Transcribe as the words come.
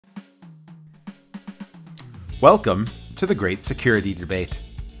Welcome to the Great Security Debate.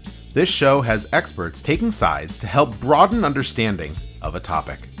 This show has experts taking sides to help broaden understanding of a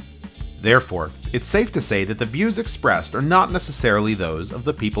topic. Therefore, it's safe to say that the views expressed are not necessarily those of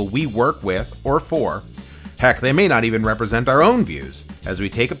the people we work with or for. Heck, they may not even represent our own views, as we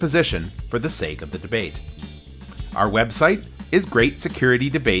take a position for the sake of the debate. Our website is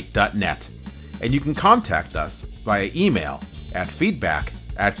greatsecurity.debate.net, and you can contact us via email at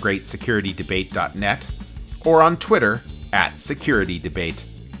feedback@greatsecurity.debate.net or on Twitter @securitydebate.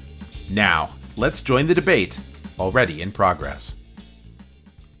 Now, let's join the debate, already in progress.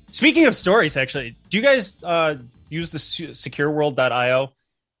 Speaking of stories, actually, do you guys use the secureworld.io?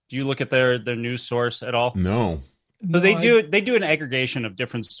 Do you look at their news source at all? No. So they do an aggregation of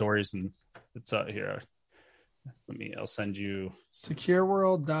different stories, and it's here. I'll send you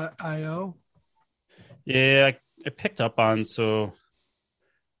secureworld.io. Yeah, I picked up on, so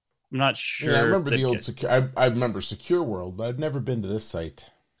I'm not sure. Yeah, I remember the old I remember Secure World, but I've never been to this site.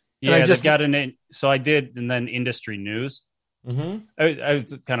 Yeah, I just got so I did, and then industry news. Mm-hmm. I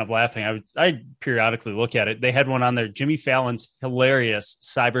was kind of laughing. I periodically look at it. They had one on there, Jimmy Fallon's hilarious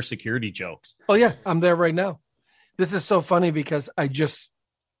cybersecurity jokes. Oh yeah, I'm there right now. This is so funny because I just,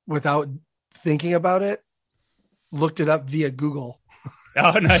 without thinking about it, looked it up via Google.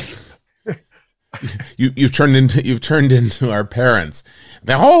 Oh, nice. You've turned into our parents.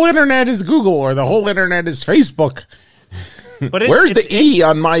 The whole internet is Google, or the whole internet is Facebook. But where's the E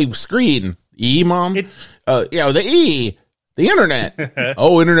on my screen? E, Mom? It's the E. The internet.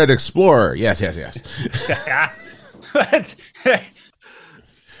 Oh, Internet Explorer. Yes. But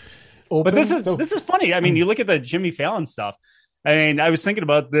this is funny. I mean, you look at the Jimmy Fallon stuff. I mean, I was thinking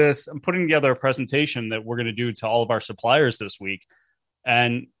about this. I'm putting together a presentation that we're going to do to all of our suppliers this week,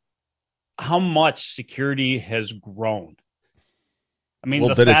 and how much security has grown. I mean,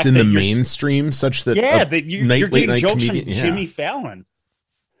 that it's in the mainstream, such that you're getting jokes from Jimmy Fallon.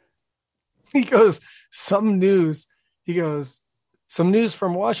 He goes, some news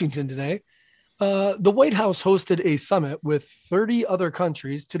from Washington today. The White House hosted a summit with 30 other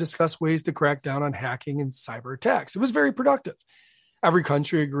countries to discuss ways to crack down on hacking and cyber attacks. It was very productive. Every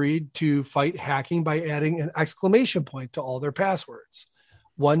country agreed to fight hacking by adding an exclamation point to all their passwords.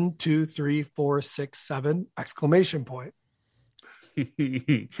 1, 2, 3, 4, 6, 7, exclamation point.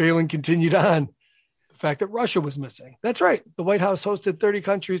 Fallon continued on the fact that Russia was missing. That's right. The White House hosted 30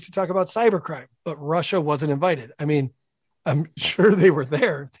 countries to talk about cybercrime, but Russia wasn't invited. I mean, I'm sure they were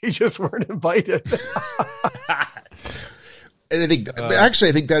there. They just weren't invited. And I think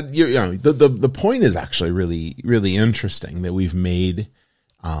that the point is actually really, really interesting that we've made.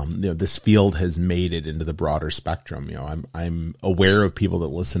 This field has made it into the broader spectrum. I'm aware of people that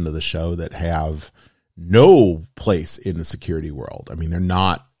listen to the show that have no place in the security world. I mean, they're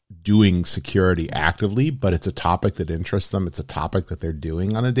not doing security actively, but it's a topic that interests them. It's a topic that they're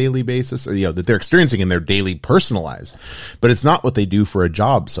doing on a daily basis, or, that they're experiencing in their daily personal lives, but it's not what they do for a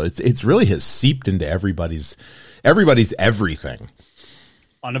job. So it's really has seeped into everybody's everything.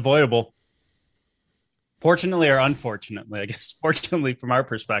 Unavoidable. Fortunately or unfortunately, I guess fortunately from our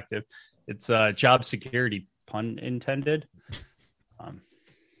perspective, it's job security, pun intended.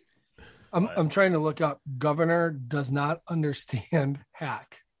 I'm trying to look up. Governor does not understand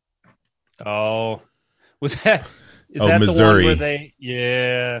hack. Oh, is that Missouri. the one where they?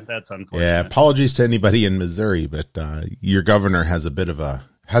 Yeah, that's unfortunate. Yeah, apologies to anybody in Missouri, but your governor has a bit of a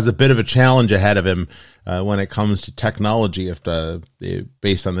challenge ahead of him when it comes to technology.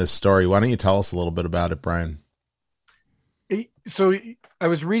 Based on this story, why don't you tell us a little bit about it, Brian? So I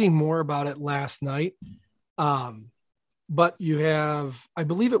was reading more about it last night, but you have, I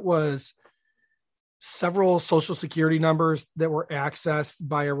believe it was several social security numbers that were accessed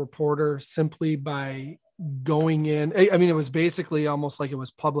by a reporter simply by going in. I mean, it was basically almost like it was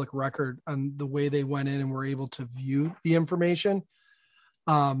public record on the way they went in and were able to view the information.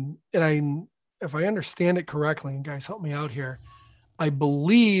 If I understand it correctly, and guys, help me out here, I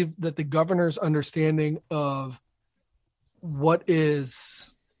believe that the governor's understanding of what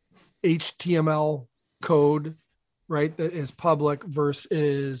is HTML code, right, that is public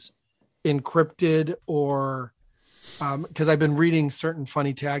versus encrypted, or because I've been reading certain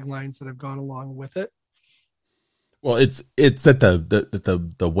funny taglines that have gone along with it. Well, it's that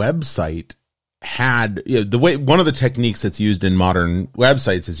the website had, the way, one of the techniques that's used in modern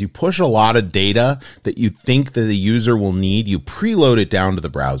websites is you push a lot of data that you think that the user will need, you preload it down to the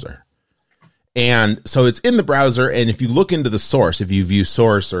browser. And so it's in the browser. And if you look into the source, if you view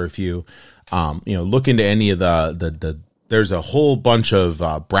source, or if you, look into any of there's a whole bunch of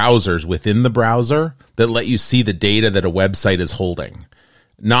browsers within the browser that let you see the data that a website is holding.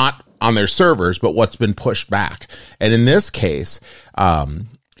 not on their servers, but what's been pushed back. And in this case, the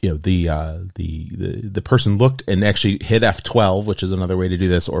person looked and actually hit F12, which is another way to do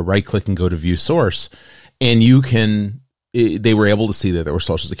this, or right click and go to view source. And they were able to see that there were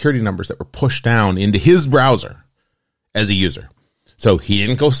social security numbers that were pushed down into his browser as a user. So he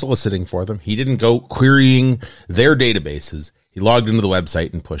didn't go soliciting for them. He didn't go querying their databases. He logged into the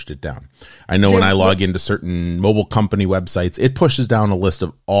website and pushed it down. I know when I log into certain mobile company websites, it pushes down a list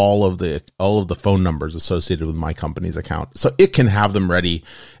of all of the phone numbers associated with my company's account. So it can have them ready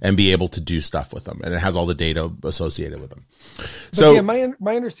and be able to do stuff with them. And it has all the data associated with them. So yeah,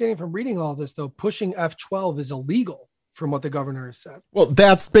 my understanding from reading all this, though, pushing F12 is illegal from what the governor has said. Well,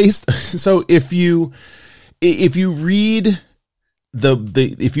 that's based. So if you read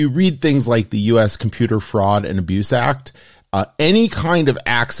if you read things like the U.S. Computer Fraud and Abuse Act, any kind of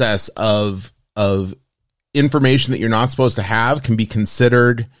access of information that you're not supposed to have can be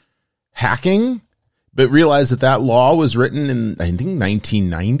considered hacking. But realize that law was written in, I think,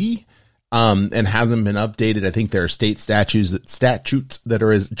 1990, and hasn't been updated. I think there are state statutes that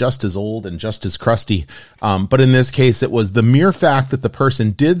are just as old and just as crusty. But in this case, it was the mere fact that the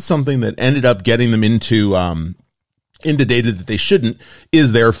person did something that ended up getting them into data that they shouldn't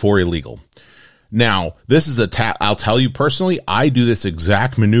is therefore illegal. Now, this is I'll tell you personally, I do this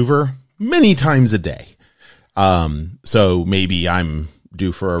exact maneuver many times a day. So maybe I'm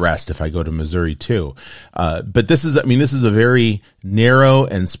due for arrest if I go to Missouri too. But this is a very narrow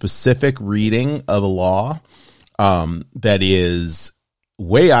and specific reading of a law, that is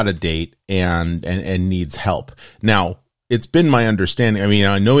way out of date and needs help. Now, it's been my understanding. I mean,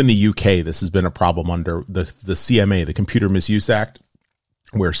 I know in the UK, this has been a problem under the CMA, the Computer Misuse Act,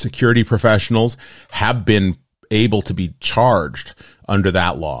 where security professionals have been able to be charged under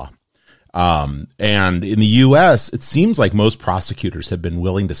that law. And in the US, it seems like most prosecutors have been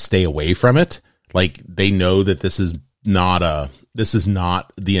willing to stay away from it. Like they know that this is not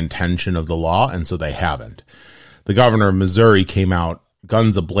the intention of the law. And so they haven't. The governor of Missouri came out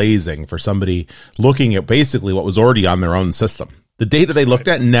guns a-blazing for somebody looking at basically what was already on their own system. The data they looked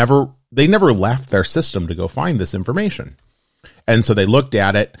at they never left their system to go find this information. And so they looked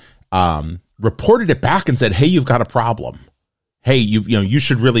at it, reported it back and said, hey, you've got a problem. Hey, you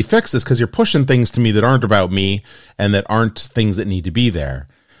should really fix this because you're pushing things to me that aren't about me and that aren't things that need to be there.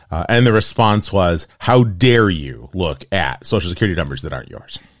 And the response was, how dare you look at social security numbers that aren't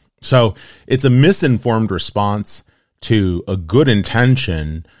yours? So it's a misinformed response to a good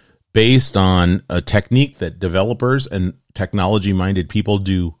intention based on a technique that developers and technology-minded people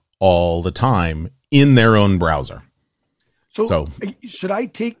do all the time in their own browser. So should I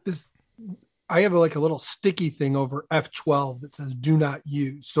take this? I have a little sticky thing over F12 that says do not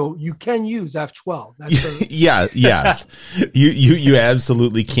use. So you can use F12. Yes. You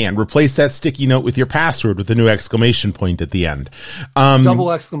absolutely can. Replace that sticky note with your password with a new exclamation point at the end.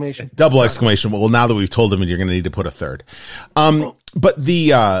 Double exclamation. Well, now that we've told them, you're going to need to put a third. But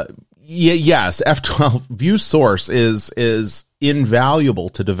yes, F12 view source is invaluable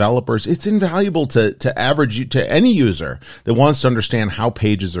to developers. It's invaluable to any user that wants to understand how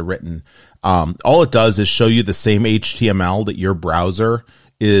pages are written. All it does is show you the same HTML that your browser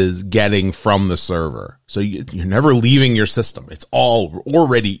is getting from the server. So you're never leaving your system. It's all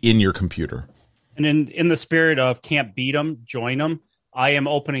already in your computer. And in the spirit of can't beat them, join them, I am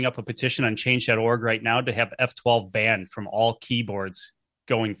opening up a petition on change.org right now to have F12 banned from all keyboards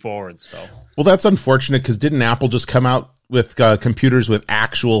going forward. So, well, that's unfortunate because didn't Apple just come out with computers with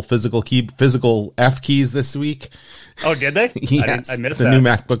actual physical F keys this week? Oh, did they? Yes, I missed the that. new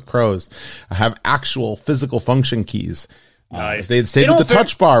MacBook Pros have actual physical function keys. Nice. If they had stayed with the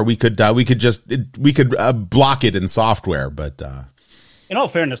touch bar, we could block it in software. But in all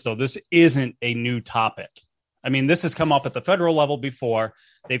fairness, though, this isn't a new topic. I mean, this has come up at the federal level before.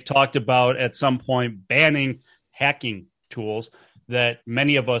 They've talked about at some point banning hacking tools that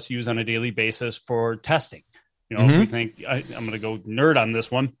many of us use on a daily basis for testing. We think I'm going to go nerd on this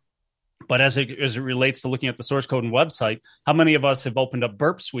one, but as it relates to looking at the source code and website, how many of us have opened up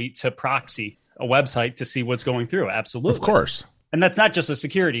Burp Suite to proxy a website to see what's going through? Absolutely. Of course. And that's not just a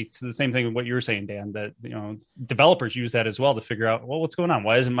security. It's the same thing with what you were saying, Dan, that, developers use that as well to figure out, well, what's going on?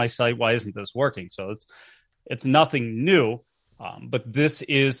 Why isn't my site? Why isn't this working? So it's nothing new, but this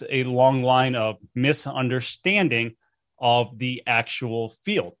is a long line of misunderstanding of the actual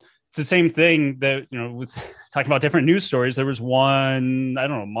field. It's the same thing that, with talking about different news stories. There was one, I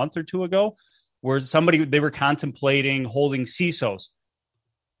don't know, a month or two ago where they were contemplating holding CISOs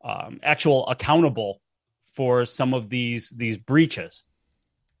actual accountable for some of these breaches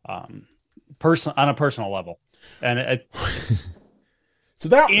on a personal level. And it's So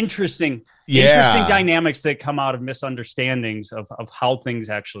that interesting dynamics that come out of misunderstandings of how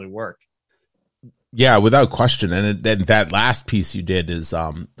things actually work. Yeah, without question. And then that last piece you did is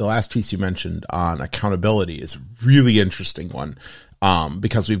the last piece you mentioned on accountability is a really interesting one.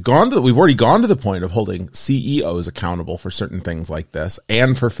 Because we've already gone to the point of holding CEOs accountable for certain things like this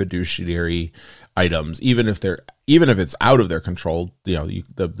and for fiduciary items, even if it's out of their control.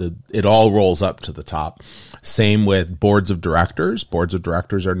 It all rolls up to the top. Same with boards of directors. Boards of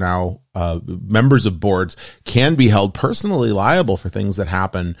directors are now members of boards can be held personally liable for things that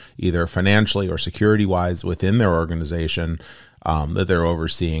happen either financially or security wise within their organization that they're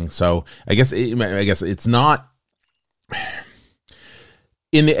overseeing. So I guess it's not.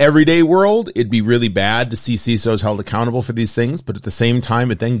 In the everyday world, it'd be really bad to see CISOs held accountable for these things, but at the same time,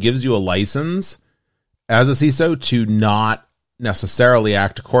 it then gives you a license as a CISO to not necessarily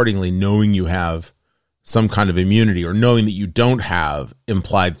act accordingly, knowing you have some kind of immunity or knowing that you don't have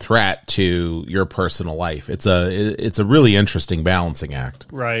implied threat to your personal life. It's a really interesting balancing act.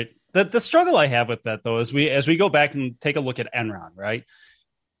 Right. The struggle I have with that, though, is as we go back and take a look at Enron, right?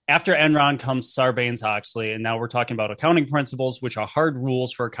 After Enron comes Sarbanes-Oxley, and now we're talking about accounting principles, which are hard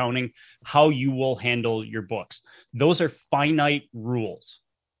rules for accounting, how you will handle your books. Those are finite rules,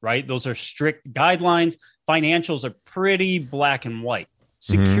 right? Those are strict guidelines. Financials are pretty black and white.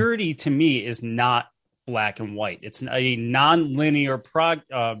 Security, to me, is not black and white. It's a non-linear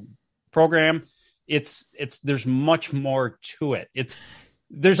program. There's much more to it.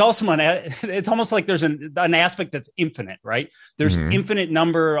 There's also it's almost like there's an aspect that's infinite, right? There's infinite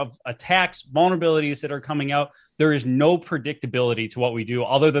number of attacks, vulnerabilities that are coming out. There is no predictability to what we do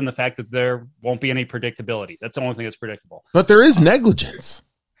other than the fact that there won't be any predictability. That's the only thing that's predictable. But there is negligence.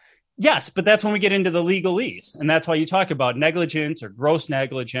 Yes, but that's when we get into the legalese. And that's why you talk about negligence or gross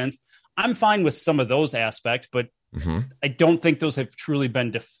negligence. I'm fine with some of those aspects, but I don't think those have truly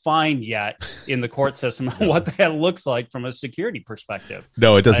been defined yet in the court system, what that looks like from a security perspective.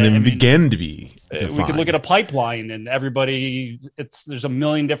 No, it doesn't even begin to be defined. We could look at a pipeline and there's a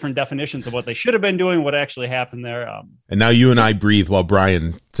million different definitions of what they should have been doing, what actually happened there. And now you and I breathe while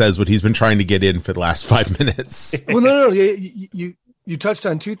Brian says what he's been trying to get in for the last 5 minutes. Well, no. You touched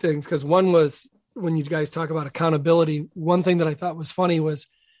on two things, because one was when you guys talk about accountability, one thing that I thought was funny was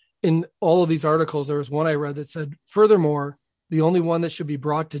in all of these articles, there was one I read that said, furthermore, the only one that should be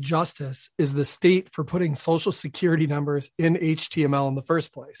brought to justice is the state for putting social security numbers in HTML in the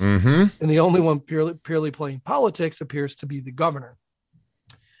first place. And the only one purely playing politics appears to be the governor.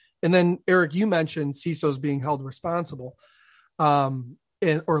 And then, Eric, you mentioned CISOs being held responsible or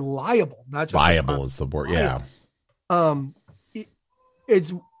liable, not just liable is the word. Yeah.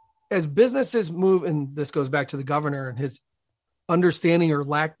 It's as businesses move, and this goes back to the governor and his understanding or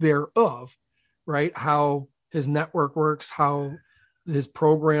lack thereof, right? How his network works, how his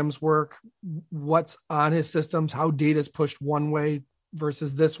programs work, what's on his systems, how data is pushed one way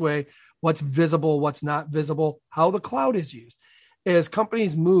versus this way, what's visible, what's not visible, how the cloud is used. As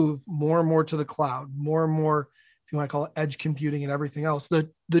companies move more and more to the cloud, more and more, if you want to call it edge computing and everything else,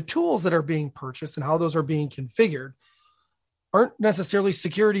 the tools that are being purchased and how those are being configured aren't necessarily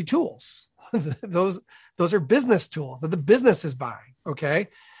security tools. Those are business tools that the business is buying. Okay.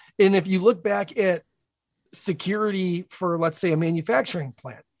 And if you look back at security for, let's say, a manufacturing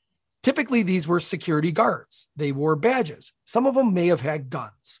plant, typically these were security guards. They wore badges. Some of them may have had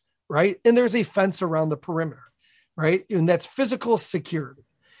guns, right? And there's a fence around the perimeter, right? And that's physical security.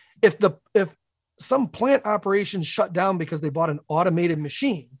 If some plant operations shut down because they bought an automated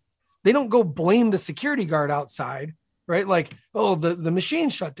machine, they don't go blame the security guard outside, right? Like, oh, the machine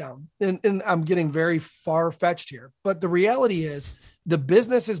shut down. And I'm getting very far-fetched here. But the reality is the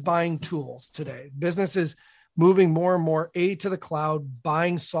business is buying tools today. Business is moving more and more to the cloud,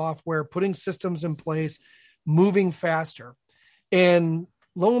 buying software, putting systems in place, moving faster. And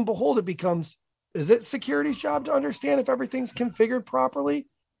lo and behold, it becomes, is it security's job to understand if everything's configured properly?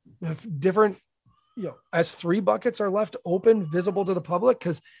 If different S3 buckets are left open, visible to the public,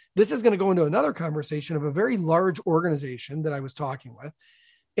 because this is going to go into another conversation of a very large organization that I was talking with.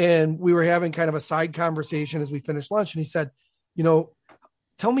 And we were having kind of a side conversation as we finished lunch. And he said,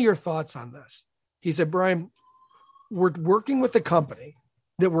 tell me your thoughts on this. He said, Brian, we're working with the company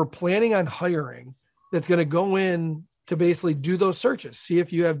that we're planning on hiring that's going to go in to basically do those searches, see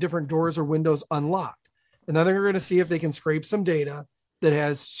if you have different doors or windows unlocked. And then they're going to see if they can scrape some data that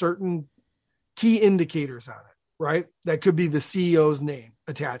has certain key indicators on it, right? That could be the CEO's name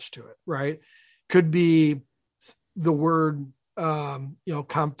attached to it, right? Could be the word,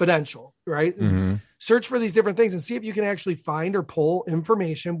 confidential, right? Mm-hmm. Search for these different things and see if you can actually find or pull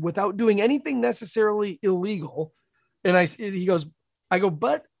information without doing anything necessarily illegal. And he goes, I go,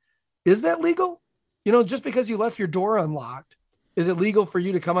 but is that legal? You know, just because you left your door unlocked, is it legal for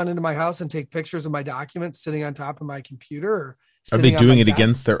you to come on into my house and take pictures of my documents sitting on top of my computer? Or are they doing it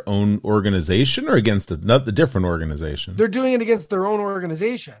against their own organization or against a different organization? They're doing it against their own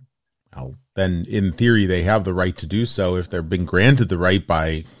organization. Well, then in theory, they have the right to do so if they're being granted the right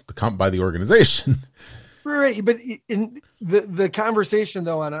by the organization. Right. But in the conversation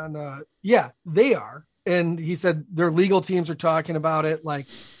though, yeah, they are. And he said their legal teams are talking about it. Like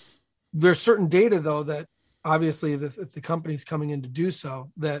there's certain data though, that obviously if the company's coming in to do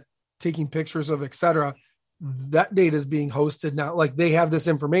so, that taking pictures of, et cetera, that data is being hosted now. Like they have this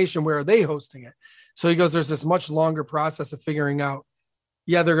information, where are they hosting it? So he goes, there's this much longer process of figuring out,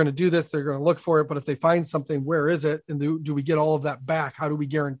 yeah, they're going to do this. They're going to look for it. But if they find something, where is it? And do we get all of that back? How do we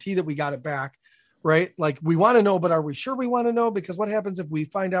guarantee that we got it back? Right. Like we want to know, but are we sure we want to know? Because what happens if we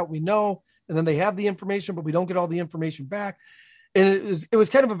find out we know, and then they have the information, but we don't get all the information back? And it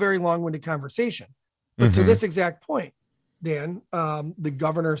was kind of a very long-winded conversation. But to this exact point, Dan, the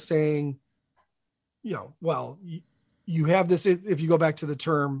governor saying, you know, well, you have this, if you go back to the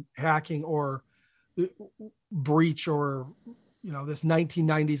term hacking or breach, or, you know, this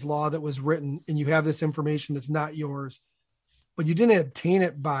 1990s law that was written, and you have this information that's not yours, but you didn't obtain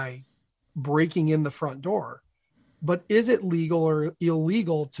it by breaking in the front door. But is it legal or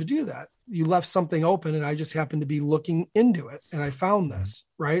illegal to do that? You left something open, and I just happened to be looking into it, and I found this,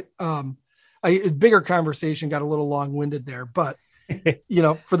 right? A bigger conversation, got a little long-winded there, but you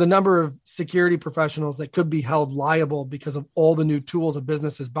know, for the number of security professionals that could be held liable because of all the new tools a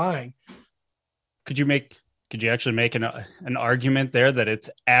business is buying. Could you actually make an argument there that it's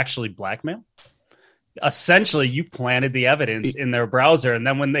actually blackmail? Essentially, you planted the evidence in their browser, and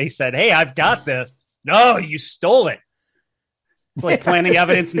then when they said, "Hey, I've got this," no, you stole it. It's like planting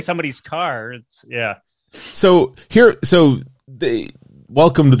evidence in somebody's car. So they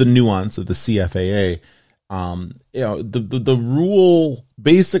welcome to the nuance of the CFAA. You know, the rule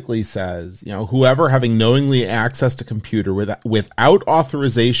basically says, you know, whoever having knowingly accessed a computer without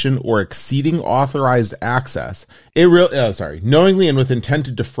authorization or exceeding authorized access, knowingly and with intent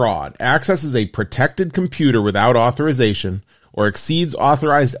to defraud, accesses a protected computer without authorization or exceeds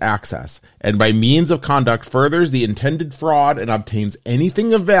authorized access, and by means of conduct furthers the intended fraud and obtains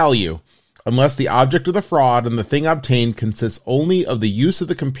anything of value, unless the object of the fraud and the thing obtained consists only of the use of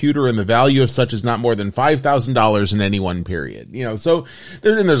the computer and the value of such is not more than $5,000 in any one period. You know, so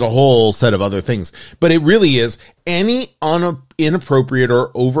there's a whole set of other things, but it really is any inappropriate or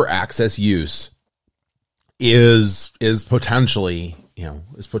over access use is potentially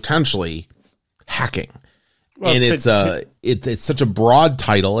hacking. Well, and it's such a broad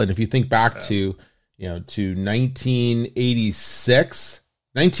title. And if you think back to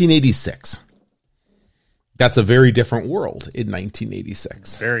 1986, that's a very different world in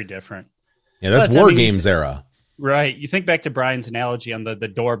 1986. Very different. Yeah, that's War Games era. Right. You think back to Brian's analogy on the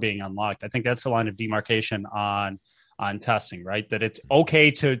door being unlocked. I think that's the line of demarcation on testing, right? That it's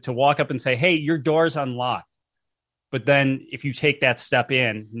okay to walk up and say, hey, your door's unlocked. But then if you take that step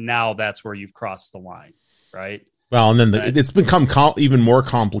in, now that's where you've crossed the line, right? Well, and then it's become even more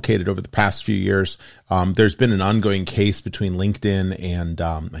complicated over the past few years. There's been an ongoing case between LinkedIn and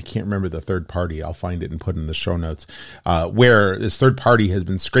I can't remember the third party. I'll find it and put it in the show notes, where this third party has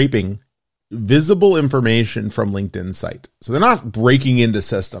been scraping visible information from LinkedIn's site. So they're not breaking into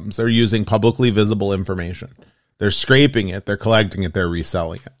systems. They're using publicly visible information. They're scraping it. They're collecting it. They're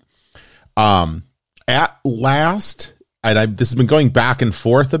reselling it. At last... this has been going back and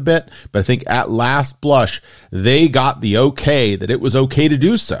forth a bit, but I think at last blush, they got the okay that it was okay to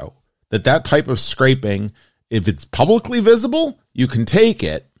do so. That type of scraping, if it's publicly visible, you can take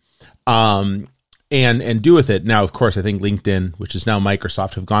it and do with it. Now, of course, I think LinkedIn, which is now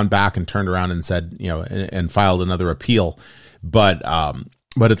Microsoft, have gone back and turned around and said, and filed another appeal. But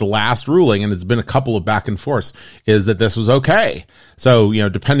at the last ruling, and it's been a couple of back and forths, is that this was okay. So,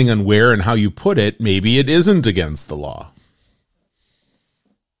 depending on where and how you put it, maybe it isn't against the law.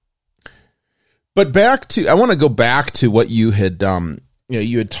 But I want to go back to what you had,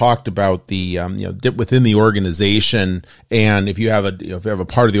 you had talked about the, within the organization. And if you have a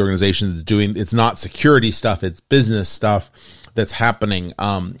part of the organization that's it's not security stuff, it's business stuff that's happening.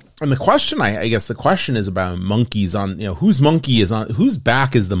 And the question, I guess the question is about monkeys on, whose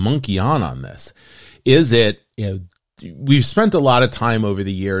back is the monkey on this? Is it, we've spent a lot of time over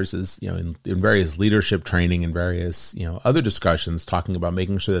the years in various leadership training and various, other discussions talking about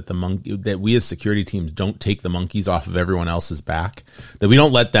making sure that that we as security teams don't take the monkeys off of everyone else's back, that we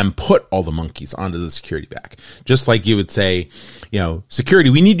don't let them put all the monkeys onto the security back. Just like you would say, security,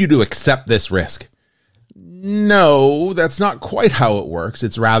 we need you to accept this risk. No, that's not quite how it works.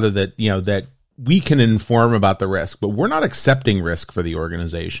 It's rather that, that we can inform about the risk, but we're not accepting risk for the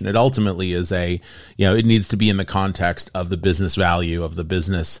organization. It ultimately is it needs to be in the context of the business value of the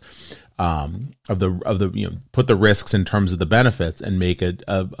business, put the risks in terms of the benefits and make an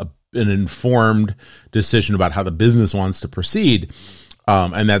informed decision about how the business wants to proceed.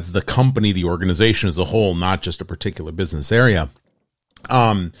 And that's the company, the organization as a whole, not just a particular business area.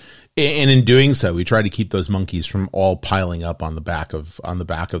 And in doing so, we try to keep those monkeys from all piling up on the back of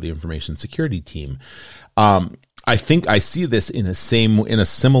the information security team. I think I see this in a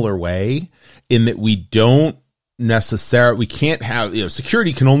similar way, in that we can't have,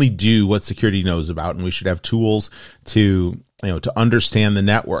 security can only do what security knows about, and we should have tools to understand the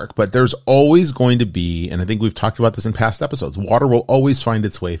network. But there's always going to be, and I think we've talked about this in past episodes, water will always find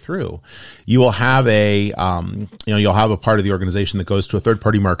its way through. You will have you'll have a part of the organization that goes to a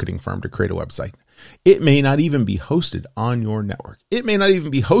third-party marketing firm to create a website. It may not even be hosted on your network. It may not even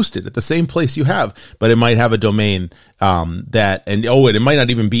be hosted at the same place you have, but it might have a domain it might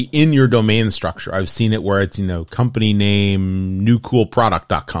not even be in your domain structure. I've seen it where it's, company name,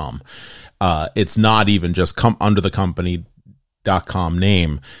 newcoolproduct.com. It's not even just under the company.com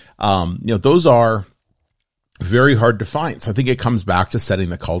name. Those are very hard to find. So I think it comes back to setting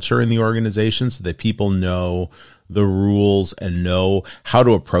the culture in the organization so that people know the rules and know how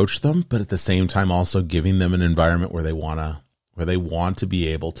to approach them, but at the same time also giving them an environment where they want to be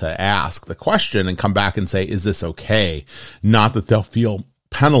able to ask the question and come back and say, is this okay? Not that they'll feel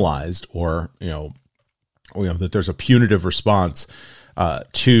penalized or that there's a punitive response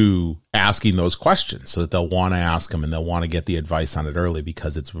to asking those questions, so that they'll want to ask them and they'll want to get the advice on it early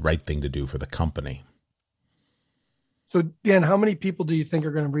because it's the right thing to do for the company. So, Dan, how many people do you think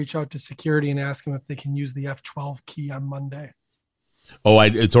are going to reach out to security and ask them if they can use the F12 key on Monday? Oh,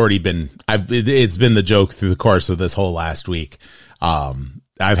 it's already been, it's been the joke through the course of this whole last week. I've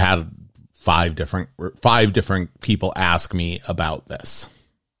had five different people ask me about this.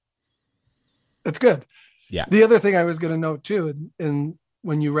 That's good. Yeah. The other thing I was going to note too, and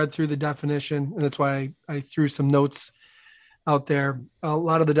when you read through the definition, and that's why I threw some notes out there, a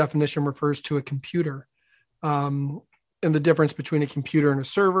lot of the definition refers to a computer. And the difference between a computer and a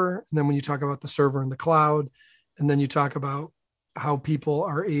server. And then when you talk about the server in the cloud, and then you talk about how people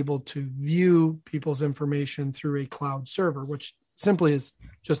are able to view people's information through a cloud server, which simply is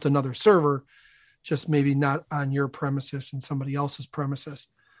just another server, just maybe not on your premises and somebody else's premises.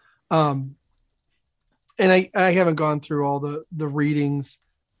 And I haven't gone through all the readings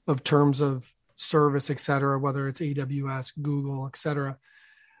of terms of service, et cetera, whether it's AWS, Google, et cetera.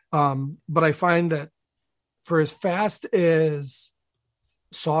 But I find that for as fast as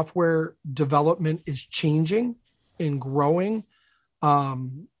software development is changing and growing,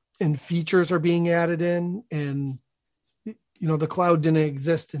 and features are being added in, and the cloud didn't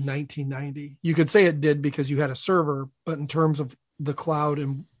exist in 1990. You could say it did because you had a server, but in terms of the cloud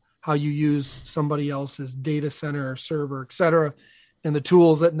and how you use somebody else's data center or server, et cetera, and the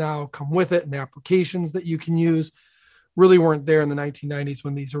tools that now come with it and applications that you can use really weren't there in the 1990s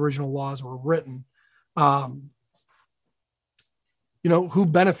when these original laws were written. Who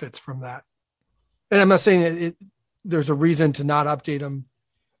benefits from that? And I'm not saying there's a reason to not update them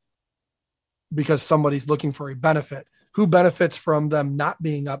because somebody's looking for a benefit. Who benefits from them not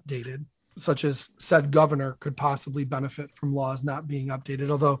being updated, such as said governor could possibly benefit from laws not being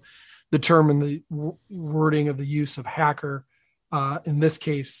updated, although the term and the wording of the use of hacker, in this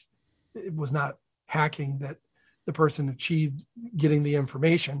case, it was not hacking that the person achieved getting the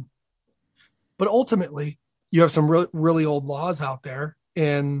information. But ultimately, you have some really old laws out there,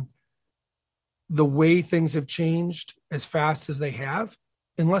 and the way things have changed as fast as they have,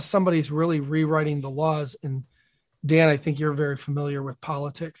 unless somebody's really rewriting the laws, and Dan, I think you're very familiar with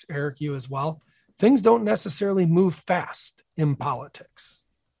politics, Eric, you as well, things don't necessarily move fast in politics.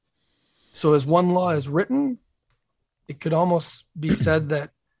 So as one law is written, it could almost be said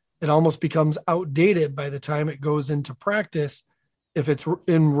that it almost becomes outdated by the time it goes into practice if it's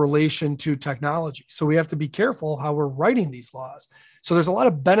in relation to technology. So we have to be careful how we're writing these laws. So there's a lot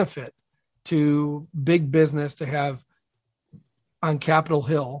of benefit to big business to have on Capitol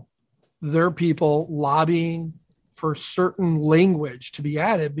Hill, their people lobbying for certain language to be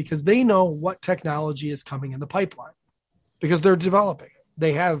added because they know what technology is coming in the pipeline because they're developing it.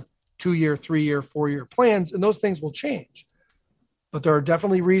 They have 2-year, 3-year, 4-year plans, and those things will change. But there are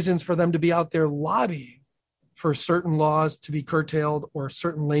definitely reasons for them to be out there lobbying for certain laws to be curtailed or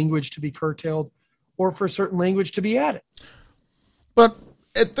certain language to be curtailed or for certain language to be added. But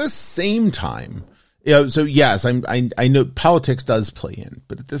at the same time, Yeah, so yes, I know politics does play in,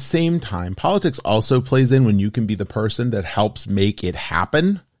 but at the same time, politics also plays in when you can be the person that helps make it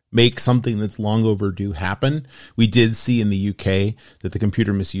happen, make something that's long overdue happen. We did see in the UK that the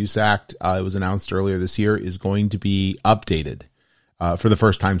Computer Misuse Act, it was announced earlier this year, is going to be updated for the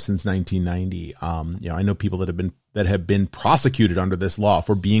first time since 1990. I know people that have been prosecuted under this law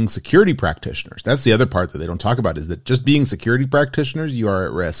for being security practitioners. That's the other part that they don't talk about, is that just being security practitioners, you are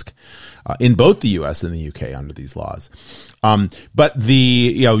at risk in both the US and the UK under these laws. But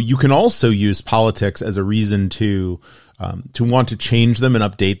you can also use politics as a reason to want to change them and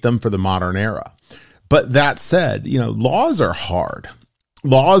update them for the modern era. But that said, laws are hard.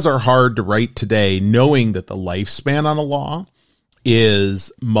 Laws are hard to write today, knowing that the lifespan on a law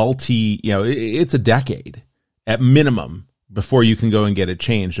is it's a decade at minimum before you can go and get it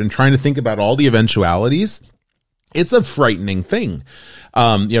changed. And trying to think about all the eventualities, it's a frightening thing.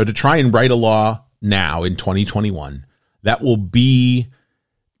 To try and write a law now in 2021 that will be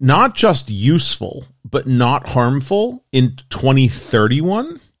not just useful, but not harmful in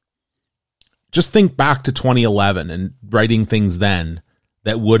 2031. Just think back to 2011 and writing things then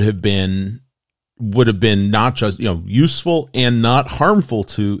that would have been not just, useful and not harmful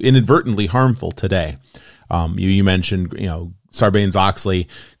to inadvertently harmful today. You mentioned, Sarbanes-Oxley,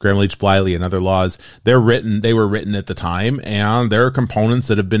 Gramm-Leach-Bliley, and other laws. They were written at the time, and there are components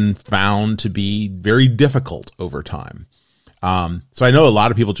that have been found to be very difficult over time. So I know a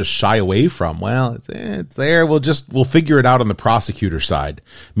lot of people just shy away from, it's there. We'll figure it out on the prosecutor side,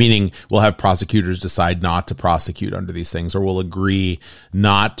 meaning we'll have prosecutors decide not to prosecute under these things, or we'll agree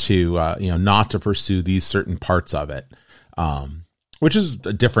not to pursue these certain parts of it. Which is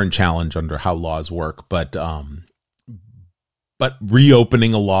a different challenge under how laws work. But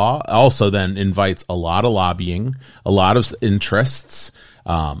reopening a law also then invites a lot of lobbying, a lot of interests.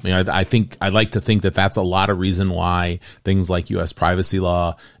 I'd like to think that that's a lot of reason why things like U.S. privacy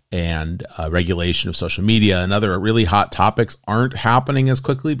law and regulation of social media and other really hot topics aren't happening as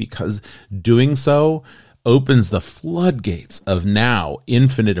quickly, because doing so opens the floodgates of now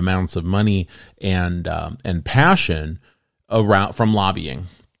infinite amounts of money and passion around from lobbying.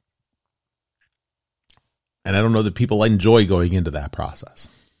 And I don't know that people enjoy going into that process.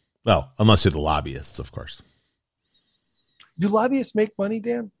 Well, unless you're the lobbyists, of course. Do lobbyists make money,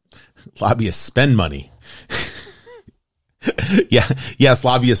 Dan? Lobbyists spend money. Yes,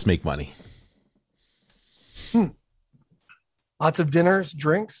 lobbyists make money. Lots of dinners,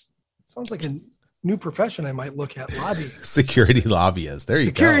 drinks. Sounds like a new profession I might look at, lobbying. Security lobbyists. There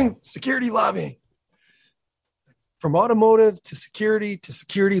you go. Security lobbying. From automotive to security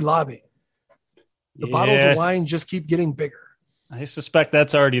lobbying. The bottles of wine just keep getting bigger. I suspect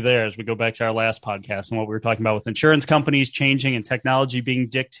that's already there as we go back to our last podcast and what we were talking about with insurance companies changing and technology being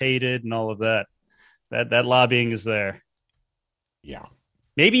dictated and all of that. That lobbying is there. Yeah.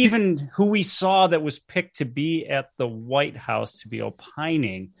 Maybe even who we saw that was picked to be at the White House to be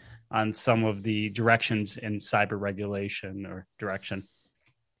opining on some of the directions in cyber regulation or direction.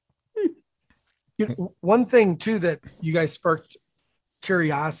 One thing, too, that you guys sparked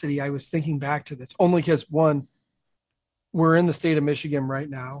curiosity, I was thinking back to this, only because, one, we're in the state of Michigan right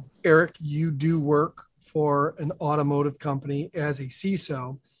now. Eric, you do work for an automotive company as a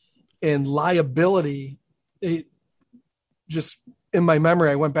CISO, and liability, just in my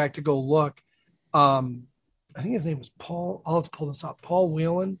memory, I went back to go look. I think his name was Paul. I'll have to pull this up. Paul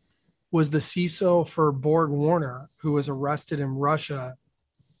Whelan was the CISO for Borg Warner, who was arrested in Russia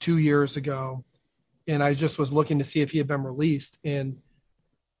 2 years ago. And I just was looking to see if he had been released. And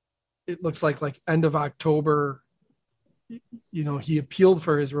it looks like end of October, he appealed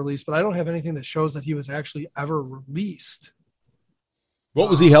for his release, but I don't have anything that shows that he was actually ever released. What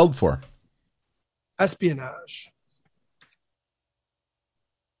was he held for? Espionage.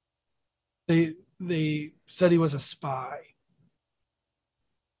 They said he was a spy.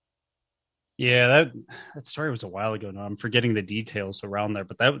 Yeah, that story was a while ago now. I'm forgetting the details around there,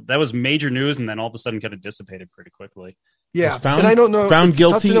 but that was major news, and then all of a sudden kind of dissipated pretty quickly. Yeah, and I don't know. Found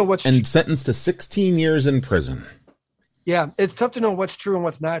guilty and sentenced to 16 years in prison. Yeah, it's tough to know what's true and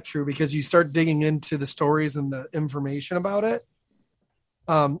what's not true, because you start digging into the stories and the information about it,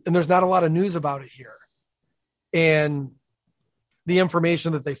 and there's not a lot of news about it here. And the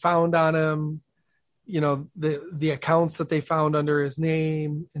information that they found on him, the accounts that they found under his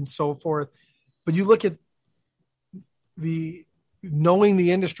name and so forth. But you look at knowing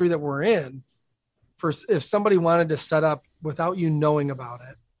the industry that we're in, if somebody wanted to set up, without you knowing about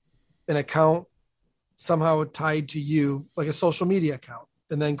it, an account somehow tied to you, like a social media account,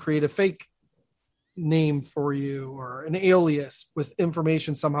 and then create a fake name for you or an alias with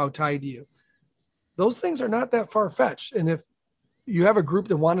information somehow tied to you, those things are not that far-fetched. And if you have a group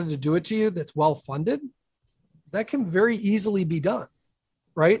that wanted to do it to you that's well-funded, that can very easily be done,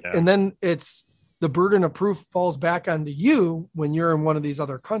 right? Yeah. And then it's the burden of proof falls back onto you when you're in one of these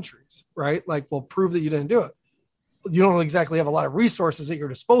other countries, right? Like, well, prove that you didn't do it. You don't exactly have a lot of resources at your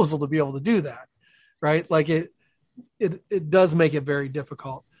disposal to be able to do that, right? Like it does make it very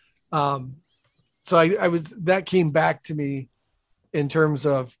difficult. So that came back to me in terms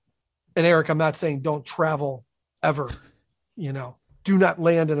of, and Eric, I'm not saying don't travel ever, do not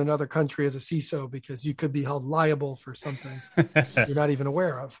land in another country as a CISO because you could be held liable for something you're not even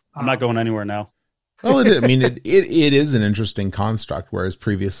aware of. I'm not going anywhere now. Well, it is an interesting construct, whereas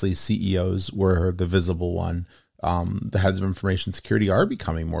previously CEOs were the visible one. The heads of information security are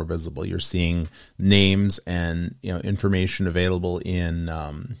becoming more visible. You're seeing names and information available in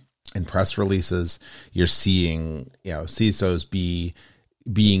press releases. You're seeing CISOs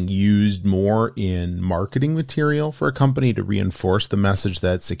being used more in marketing material for a company to reinforce the message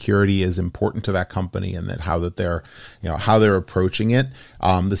that security is important to that company and that how they're approaching it.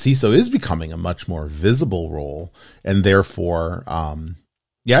 The CISO is becoming a much more visible role, and therefore,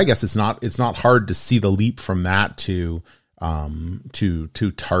 I guess it's not hard to see the leap from that to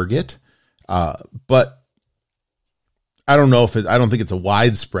target. But I don't think it's a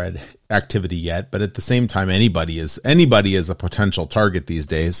widespread activity yet, but at the same time, anybody is a potential target these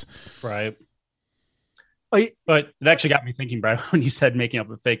days. Right. But it actually got me thinking, Brian, when you said making up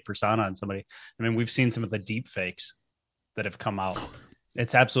a fake persona on somebody. I mean, we've seen some of the deep fakes that have come out.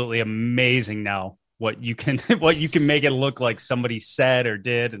 It's absolutely amazing now what you can make it look like somebody said or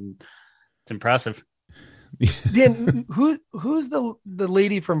did, and it's impressive. Dan, who's the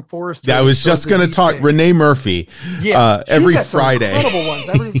lady from Forrester? Yeah, I was just going to talk Renee Murphy. Yeah, every Friday, incredible ones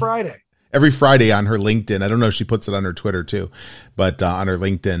every Friday. Every Friday on her LinkedIn. I don't know if she puts it on her Twitter too, but on her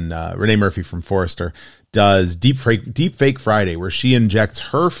LinkedIn, Renee Murphy from Forrester does deep fake Friday, where she injects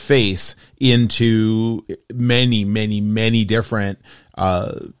her face into many, many, many different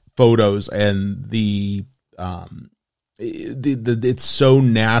photos, and it's so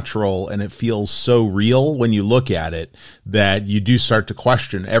natural and it feels so real when you look at it that you do start to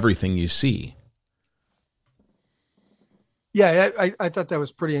question everything you see. Yeah, I thought that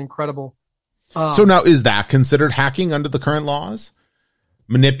was pretty incredible. So now, is that considered hacking under the current laws?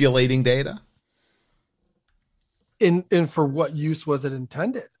 Manipulating data? And for what use was it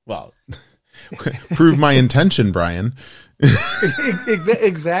intended? Well, prove my intention, Brian.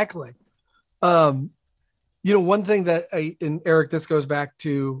 Exactly. One thing that and Eric, this goes back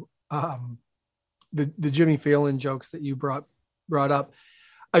to the Jimmy Fallon jokes that you brought up.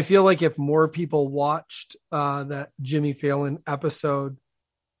 I feel like if more people watched that Jimmy Fallon episode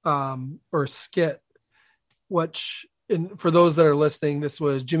or skit, which, and for those that are listening, this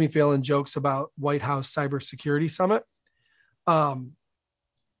was Jimmy Fallon jokes about White House Cybersecurity Summit.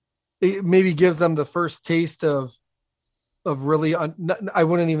 It maybe gives them the first taste of really, I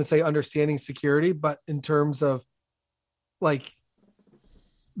wouldn't even say understanding security, but in terms of like,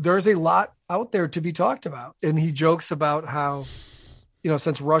 there's a lot out there to be talked about. And he jokes about how,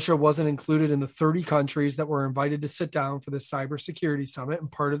 since Russia wasn't included in the 30 countries that were invited to sit down for the cybersecurity summit,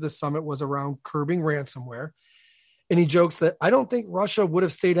 and part of the summit was around curbing ransomware. And he jokes that I don't think Russia would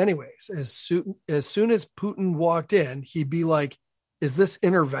have stayed anyways. As soon as Putin walked in, he'd be like, is this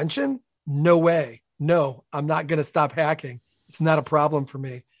intervention? No way. No, I'm not going to stop hacking. It's not a problem for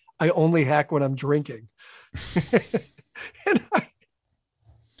me. I only hack when I'm drinking.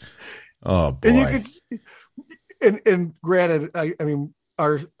 Oh boy. And you could, and granted, I mean,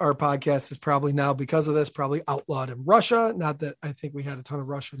 our podcast is probably now, because of this, probably outlawed in Russia. Not that I think we had a ton of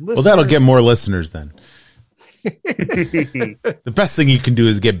Russian listeners. Well, that'll get more listeners then. The best thing you can do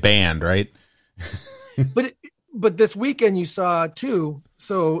is get banned, right? But this weekend you saw too.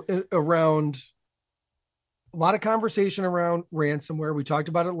 So around a lot of conversation around ransomware. We talked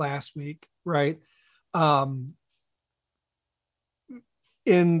about it last week, right?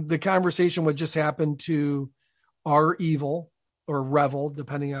 In the conversation, what just happened to our evil or Revel,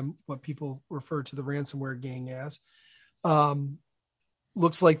 depending on what people refer to the ransomware gang as,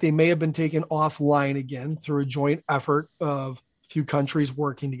 looks like they may have been taken offline again through a joint effort of a few countries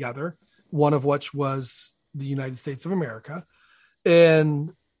working together, one of which was the United States of America.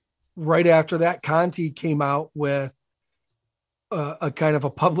 And right after that, Conti came out with a kind of a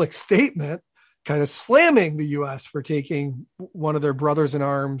public statement, kind of slamming the U.S. for taking one of their brothers in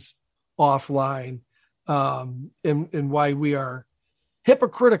arms offline, and why we are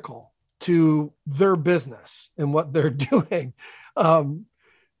hypocritical to their business and what they're doing.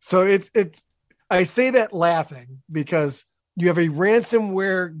 So it's I say that laughing because You have a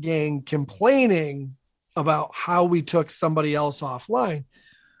ransomware gang complaining about how we took somebody else offline.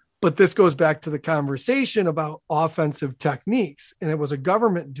 But this goes back to the conversation about offensive techniques. And it was a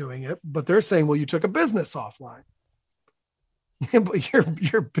government doing it, but they're saying, well, you took a business offline. But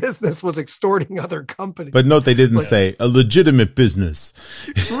your business was extorting other companies. But note, they didn't say a legitimate business.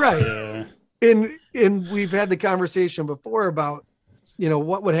 Right. And we've had the conversation before about,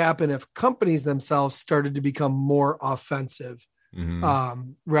 what would happen if companies themselves started to become more offensive,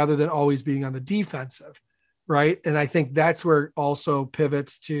 rather than always being on the defensive. Right. And I think that's where it also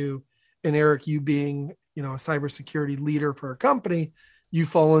pivots to, and Eric, you being, a cybersecurity leader for a company, you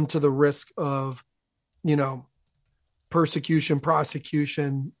fall into the risk of, persecution,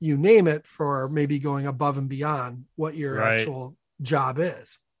 prosecution, you name it, for maybe going above and beyond what your actual job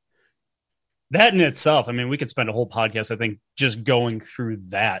is. That in itself, I mean, we could spend a whole podcast, I think, just going through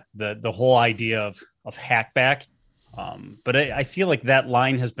that, the whole idea of hackback. But I feel like that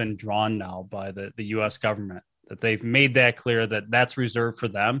line has been drawn now by the U.S. government, that they've made that clear that that's reserved for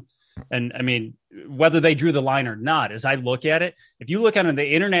them. And I mean, whether they drew the line or not, as I look at it, if you look on the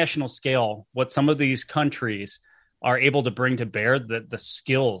international scale, what some of these countries are able to bring to bear, the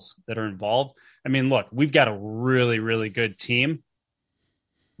skills that are involved. I mean, look, we've got a really, really good team,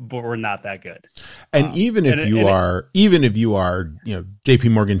 but we're not that good. And even if you are,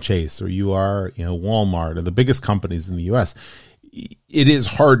 JP Morgan Chase, or you are, Walmart, or the biggest companies in the US, it is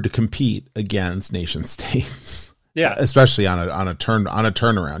hard to compete against nation states. Yeah. Especially on a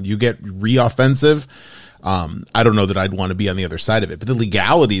turnaround. You get re-offensive. I don't know that I'd want to be on the other side of it, but the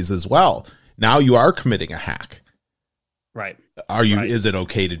legalities as well. Now you are committing a hack. Right. Is it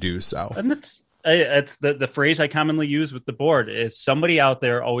okay to do so? And it's the phrase I commonly use with the board is somebody out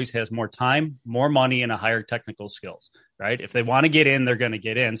there always has more time, more money, and a higher technical skills, right? If they want to get in, they're going to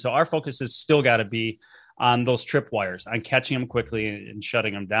get in. So our focus has still got to be on those tripwires, on catching them quickly and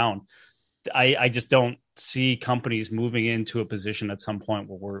shutting them down. I just don't see companies moving into a position at some point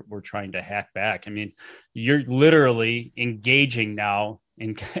where we're trying to hack back. I mean, you're literally engaging now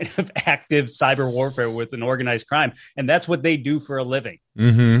in kind of active cyber warfare with an organized crime. And that's what they do for a living.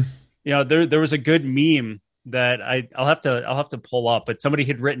 Mm-hmm. There was a good meme that I'll have to pull up, but somebody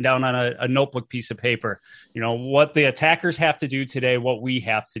had written down on a notebook piece of paper, what the attackers have to do today, what we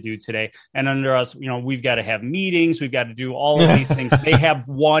have to do today. And under us, we've got to have meetings. We've got to do all of these things. They have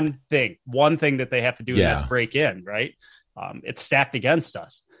one thing that they have to do, and that's break in, right? It's stacked against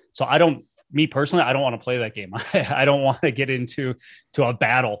us. So me personally, I don't want to play that game. I don't want to get into a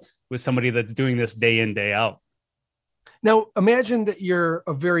battle with somebody that's doing this day in, day out. Now, imagine that you're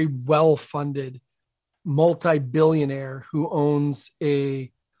a very well-funded multi-billionaire who owns a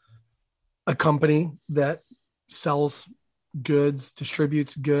company that sells goods,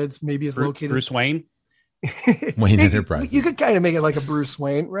 distributes goods, maybe is located. Bruce Wayne? Wayne Enterprises. You could kind of make it like a Bruce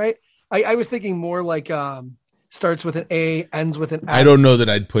Wayne, right? I was thinking more like starts with an A, ends with an S. I don't know that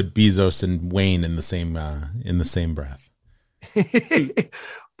I'd put Bezos and Wayne in the same breath.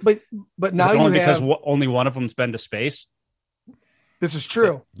 but now only because only one of them's been to space. This is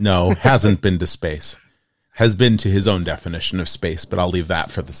true. No, hasn't been to space. Has been to his own definition of space, but I'll leave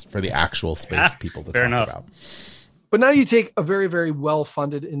that for the actual space people to talk about. But now you take a very, very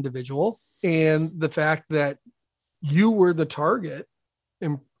well-funded individual, and the fact that you were the target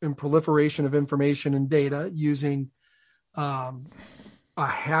in proliferation of information and data using a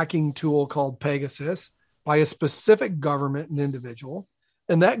hacking tool called Pegasus by a specific government and individual.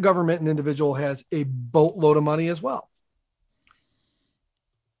 And that government and individual has a boatload of money as well.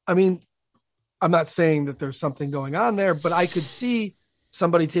 I mean, I'm not saying that there's something going on there, but I could see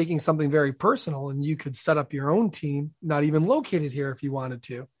somebody taking something very personal, and you could set up your own team, not even located here if you wanted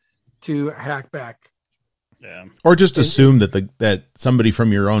to hack back. Yeah. Or just assume that somebody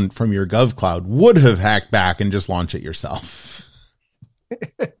from your GovCloud would have hacked back and just launch it yourself.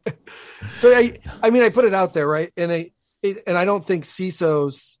 So I put it out there, right? And I don't think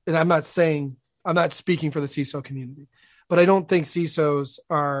CISOs, and I'm not speaking for the CISO community, but I don't think CISOs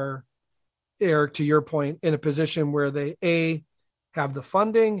are, Eric, to your point, in a position where they have the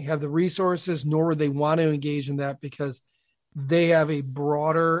funding, have the resources, nor would they want to engage in that because they have a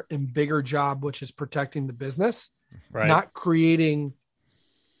broader and bigger job, which is protecting the business, right? Not creating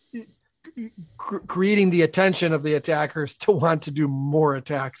the attention of the attackers to want to do more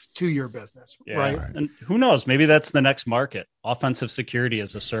attacks to your business, right? And who knows? Maybe that's the next market: offensive security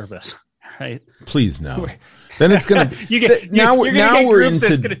as a service, right? Please no. Then it's going to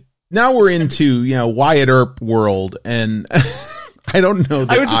now we're into Wyatt Earp world, and I don't know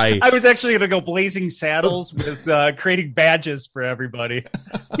that I was actually going to go blazing saddles with creating badges for everybody.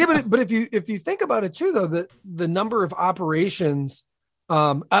 Yeah, but if you think about it too, though, the number of operations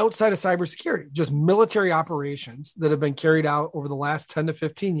outside of cybersecurity, just military operations that have been carried out over the last 10 to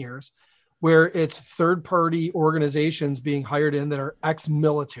 15 years, where it's third-party organizations being hired in that are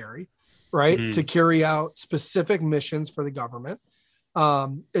ex-military, right, to carry out specific missions for the government.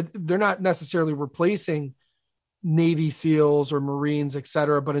 They're not necessarily replacing Navy SEALs or Marines, et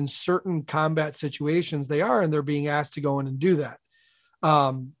cetera, but in certain combat situations they are, and they're being asked to go in and do that.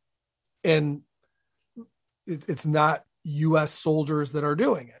 And it's not U.S. soldiers that are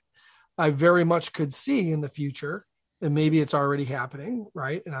doing it. I very much could see in the future, and maybe it's already happening,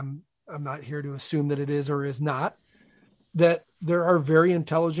 right? And I'm not here to assume that it is or is not, that there are very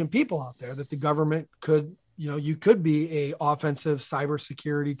intelligent people out there that the government could, you could be a offensive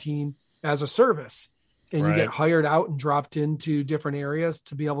cybersecurity team as a service, and you get hired out and dropped into different areas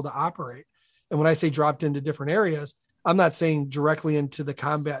to be able to operate. And when I say dropped into different areas, I'm not saying directly into the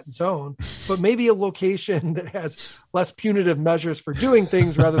combat zone, but maybe a location that has less punitive measures for doing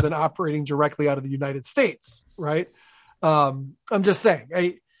things rather than operating directly out of the United States. Right. I'm just saying,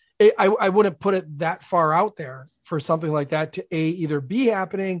 I wouldn't put it that far out there for something like that to either be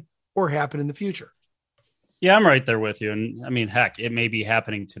happening or happen in the future. Yeah, I'm right there with you. And I mean, heck, it may be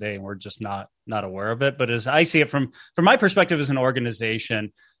happening today and we're just not aware of it. But as I see it from my perspective as an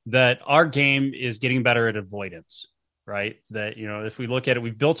organization, that our game is getting better at avoidance, right? That, if we look at it,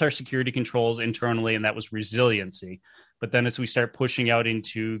 we've built our security controls internally, and that was resiliency. But then as we start pushing out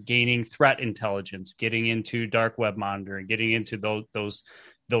into gaining threat intelligence, getting into dark web monitoring, getting into those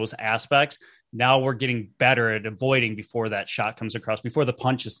aspects, now we're getting better at avoiding before that shot comes across, before the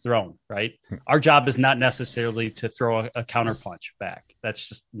punch is thrown, right? Our job is not necessarily to throw a counter punch back. That's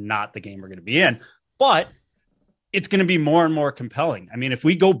just not the game we're going to be in. But it's going to be more and more compelling. I mean, if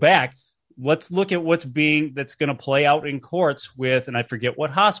we go back, let's look at that's going to play out in courts with, and I forget what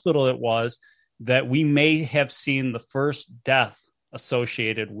hospital it was, that we may have seen the first death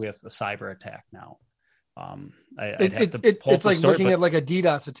associated with a cyber attack now. It's like looking at like a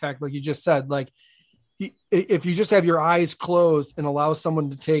DDoS attack, like you just said. Like, if you just have your eyes closed and allow someone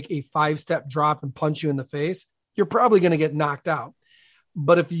to take a 5-step drop and punch you in the face, you're probably going to get knocked out.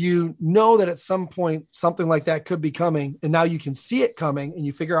 But if you know that at some point something like that could be coming, and now you can see it coming, and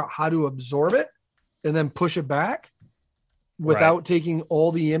you figure out how to absorb it and then push it back without taking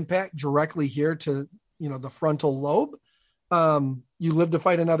all the impact directly here to, the frontal lobe, you live to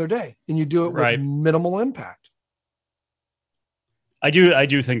fight another day, and you do it with minimal impact. I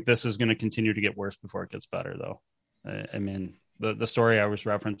do think this is going to continue to get worse before it gets better, though. I mean, the story I was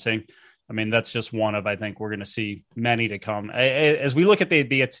referencing, I mean, that's just one of, I think we're going to see many to come. As we look at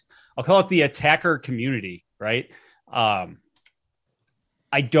I'll call it the attacker community, right? I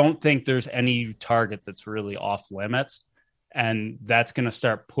don't think there's any target that's really off limits. And that's going to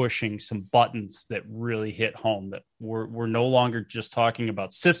start pushing some buttons that really hit home, that we're no longer just talking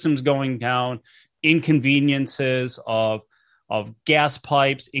about systems going down, inconveniences of gas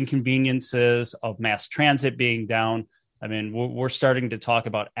pipes, inconveniences of mass transit being down. I mean, we're starting to talk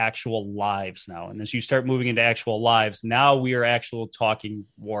about actual lives now. And as you start moving into actual lives, now we are actually talking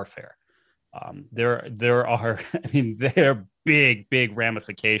warfare. There are big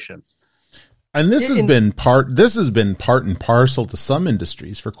ramifications. And this has been part and parcel to some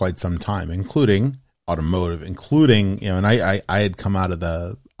industries for quite some time, including automotive, including, and I had come out of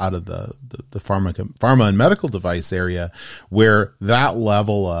the pharma and medical device area, where that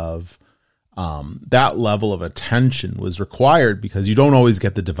level of attention was required, because you don't always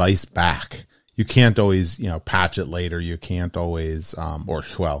get the device back. You can't always, patch it later. You can't always,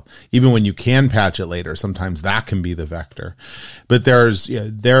 even when you can patch it later, sometimes that can be the vector. But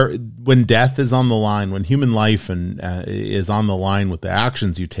when death is on the line, when human life is on the line with the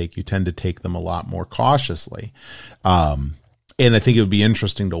actions you take, you tend to take them a lot more cautiously. And I think it would be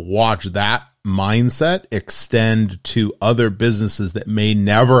interesting to watch that mindset extend to other businesses that may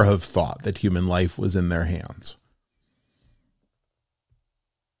never have thought that human life was in their hands.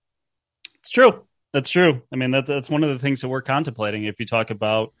 It's true. That's true. I mean, that's one of the things that we're contemplating. If you talk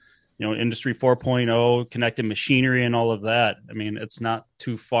about, Industry 4.0, connected machinery and all of that, I mean, it's not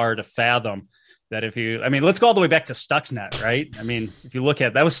too far to fathom that let's go all the way back to Stuxnet, right? I mean, if you look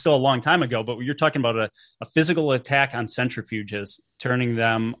at, that was still a long time ago, but you're talking about a physical attack on centrifuges, turning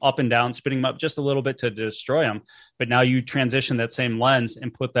them up and down, spinning them up just a little bit to destroy them. But now you transition that same lens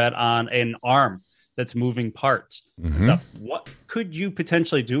and put that on an arm that's moving parts. Mm-hmm. So what could you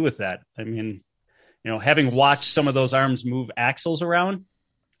potentially do with that? I mean, having watched some of those arms move axles around,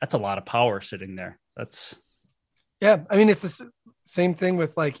 that's a lot of power sitting there. I mean, it's this, same thing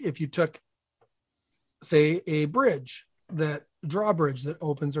with like, if you took, say, a drawbridge that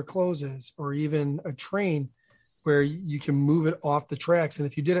opens or closes, or even a train where you can move it off the tracks. And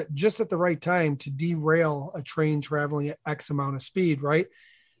if you did it just at the right time to derail a train traveling at X amount of speed, right?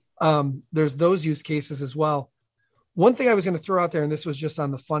 There's those use cases as well. One thing I was going to throw out there, and this was just on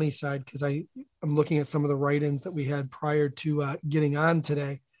the funny side, because I'm looking at some of the write-ins that we had prior to getting on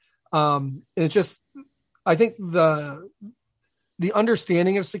today. And it's just, I think the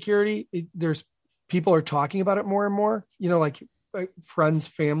understanding of security, there's people are talking about it more and more, like friends,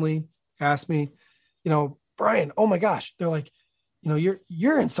 family ask me, Brian, oh my gosh, they're like,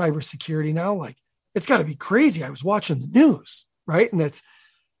 you're in cybersecurity now. Like, it's got to be crazy. I was watching the news, right? And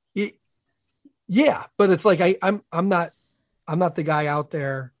yeah, but it's like I'm not the guy out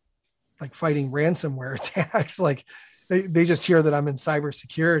there like fighting ransomware attacks. Like they just hear that I'm in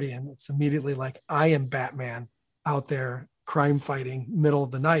cybersecurity, and it's immediately like I am Batman out there crime fighting middle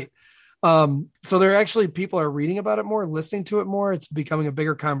of the night. So there actually people are reading about it more, listening to it more. It's becoming a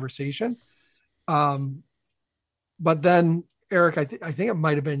bigger conversation. But then Eric, I think it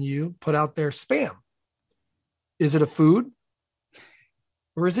might've been you put out there spam. Is it a food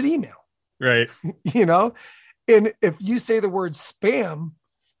or is it email? Right. And if you say the word spam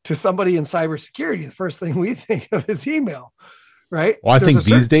to somebody in cybersecurity, the first thing we think of is email. Right. Well, I think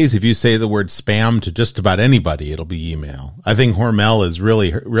these days, if you say the word spam to just about anybody, it'll be email. I think Hormel is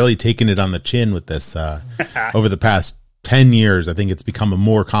really taking it on the chin with this over the past 10 years. I think it's become a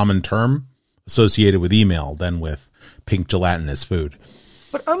more common term associated with email than with pink gelatinous food.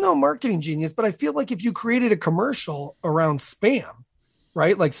 But I'm no marketing genius, but I feel like if you created a commercial around spam,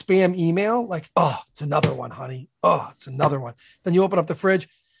 right? Like spam email, like, oh, it's another one, honey. Oh, it's another one. Then you open up the fridge.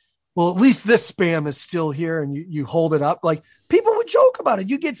 Well, at least this spam is still here, and you hold it up. Like people would joke about it.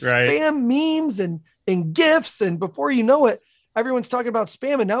 You get spam memes and GIFs, and before you know it, everyone's talking about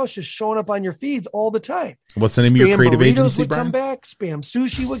spam, and now it's just showing up on your feeds all the time. What's the name of your creative agency, would Brian? Come back. Spam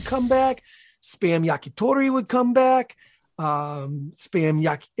sushi would come back. Spam yakitori would come back. Spam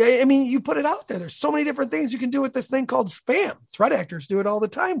yaki. I mean, you put it out there. There's so many different things you can do with this thing called spam. Threat actors do it all the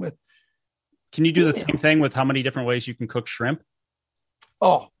time with. Can you do the same thing with how many different ways you can cook shrimp?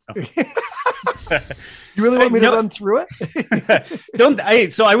 Oh. You really want me to run through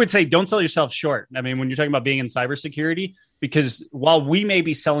it? So I would say don't sell yourself short. I mean, when you're talking about being in cybersecurity, because while we may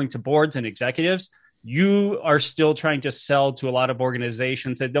be selling to boards and executives, you are still trying to sell to a lot of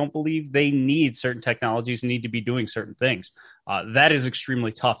organizations that don't believe they need certain technologies and need to be doing certain things. That is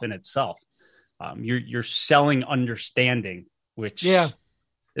extremely tough in itself. You're selling understanding, which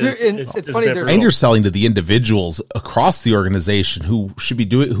it's funny. And you're selling to the individuals across the organization who should be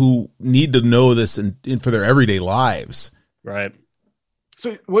who need to know this for their everyday lives. Right.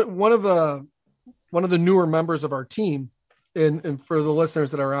 So one of the newer members of our team, and for the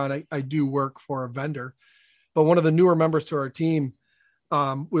listeners that are on, I do work for a vendor, but one of the newer members to our team,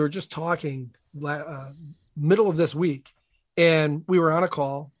 we were just talking middle of this week, and we were on a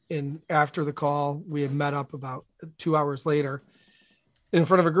call, and after the call, we had met up about 2 hours later in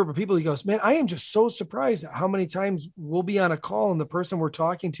front of a group of people. He goes, man, I am just so surprised at how many times we'll be on a call and the person we're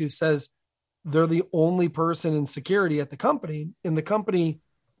talking to says they're the only person in security at the company, and the company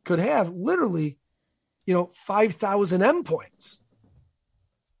could have literally 5,000 endpoints.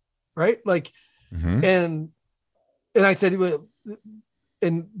 Right. Like, and I said,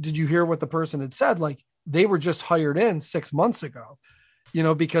 and did you hear what the person had said? Like they were just hired in 6 months ago,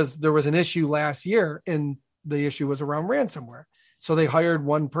 because there was an issue last year, and the issue was around ransomware. So they hired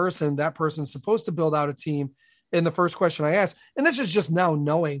one person. That person's supposed to build out a team. And the first question I asked, and this is just now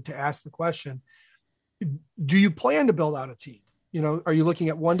knowing to ask the question, do you plan to build out a team? Are you looking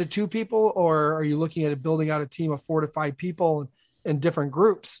at 1 to 2 people, or are you looking at building out a team of 4 to 5 people in different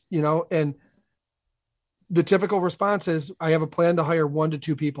groups? And the typical response is, I have a plan to hire 1 to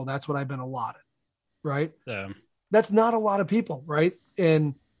 2 people. That's what I've been allotted. Right. That's not a lot of people. Right.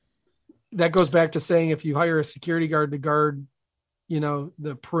 And that goes back to saying, if you hire a security guard to guard,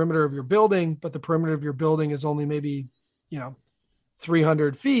 the perimeter of your building, but the perimeter of your building is only maybe,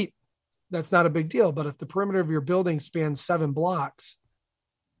 300 feet, that's not a big deal. But if the perimeter of your building spans 7 blocks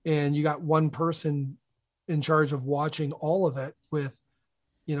and you got one person in charge of watching all of it with,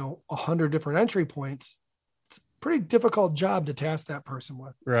 100 different entry points, it's a pretty difficult job to task that person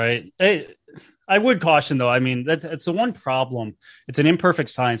with. Right. I would caution though. I mean, that's the one problem. It's an imperfect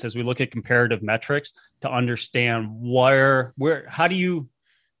science as we look at comparative metrics to understand how do you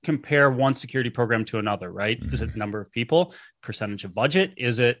compare one security program to another, right? Mm-hmm. Is it number of people, percentage of budget?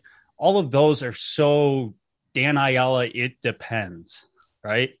 Is it all of those are so Dan Ayala, it depends,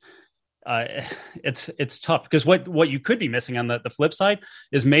 right? it's tough, because what you could be missing on the flip side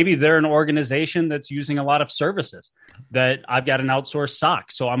is maybe they're an organization that's using a lot of services that I've got an outsourced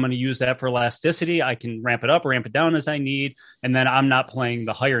SOC. So I'm going to use that for elasticity. I can ramp it up, ramp it down as I need. And then I'm not playing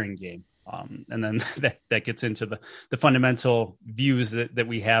the hiring game. And then that gets into the fundamental views that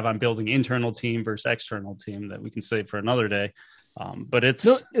we have on building internal team versus external team that we can save for another day. But it's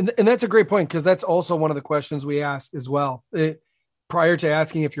and that's a great point, because that's also one of the questions we ask as well. Prior to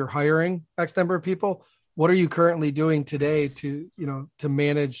asking if you're hiring X number of people, what are you currently doing today to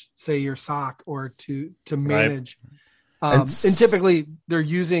manage, say, your SOC, or to manage? Right. And typically they're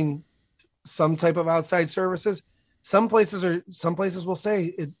using some type of outside services. Some places will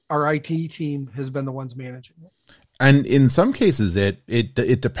say our IT team has been the ones managing it. And in some cases,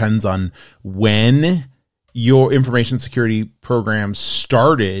 it depends on when your information security program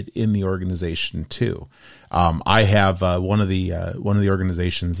started in the organization too. I have one of the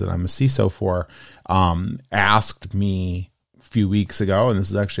organizations that I'm a CISO for asked me a few weeks ago, and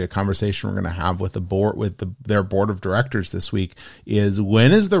this is actually a conversation we're going to have with their board of directors this week, is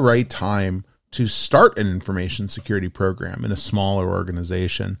when is the right time to start an information security program in a smaller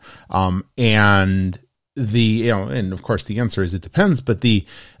organization? And of course the answer is it depends, but the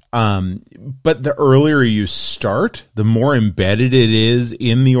earlier you start, the more embedded it is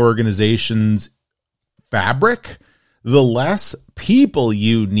in the organization's fabric, the less people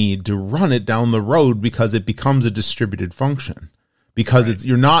you need to run it down the road, because it becomes a distributed function. Because right.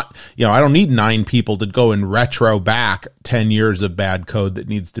 You're not, I don't need 9 people to go and retro back 10 years of bad code that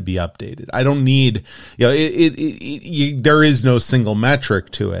needs to be updated. I don't need, there is no single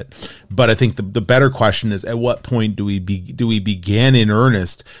metric to it. But I think the better question is, at what point do we begin in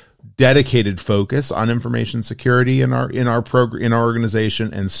earnest dedicated focus on information security in our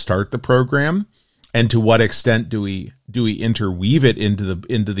organization and start the program? And to what extent do we interweave it into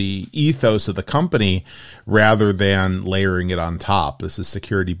the ethos of the company rather than layering it on top? This is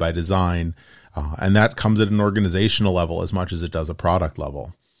security by design, and that comes at an organizational level as much as it does a product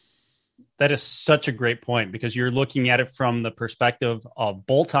level. That is such a great point, because you're looking at it from the perspective of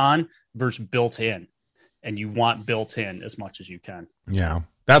bolt-on versus built-in, and you want built-in as much as you can. Yeah.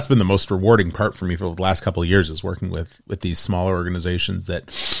 That's been the most rewarding part for me for the last couple of years, is working with these smaller organizations that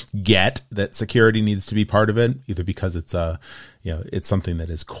get that security needs to be part of it, either because it's it's something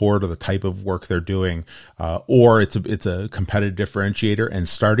that is core to the type of work they're doing, or it's a competitive differentiator. And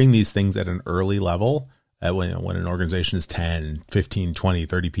starting these things at an early level, when an organization is 10, 15, 20,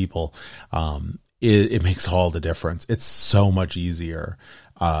 30 people, it makes all the difference. It's so much easier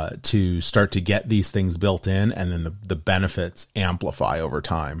to start to get these things built in, and then the benefits amplify over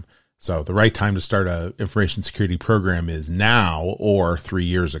time. So the right time to start a information security program is now or 3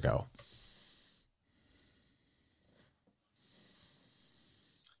 years ago.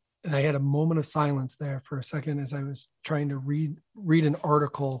 And I had a moment of silence there for a second as I was trying to read an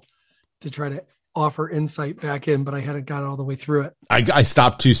article to try to offer insight back in, but I hadn't got all the way through it. I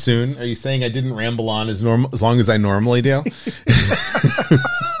stopped too soon. Are you saying I didn't ramble on as long as I normally do?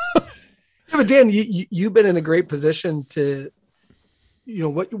 Yeah, but Dan, you've been in a great position to,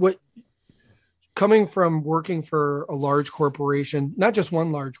 what coming from working for a large corporation, not just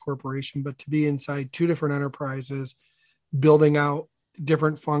one large corporation, but to be inside 2 different enterprises, building out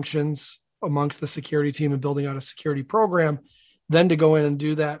different functions amongst the security team and building out a security program, then to go in and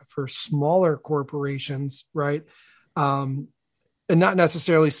do that for smaller corporations, right? And not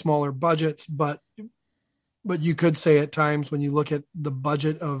necessarily smaller budgets, but you could say at times when you look at the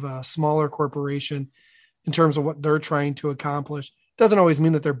budget of a smaller corporation in terms of what they're trying to accomplish, doesn't always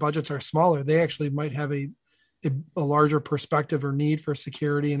mean that their budgets are smaller. They actually might have a larger perspective or need for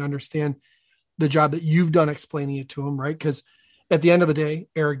security and understand the job that you've done explaining it to them, right? Because at the end of the day,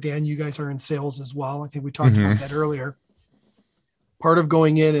 Eric, Dan, you guys are in sales as well. I think we talked about that earlier. Part of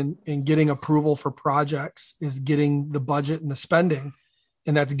going in and getting approval for projects is getting the budget and the spending,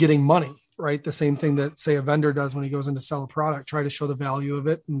 and that's getting money, right? The same thing that, say, a vendor does when he goes in to sell a product, try to show the value of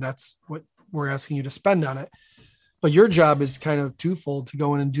it, and that's what we're asking you to spend on it. But your job is kind of twofold, to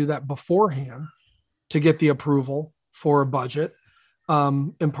go in and do that beforehand to get the approval for a budget.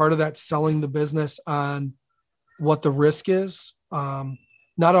 And part of that's selling the business on what the risk is, not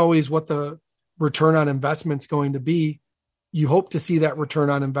always what the return on investment is going to be. You hope to see that return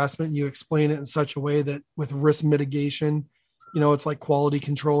on investment, and you explain it in such a way that with risk mitigation, it's like quality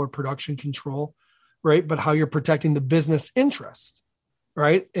control or production control, right? But how you're protecting the business interest,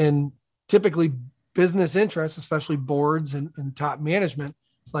 right? And typically business interests, especially boards and top management,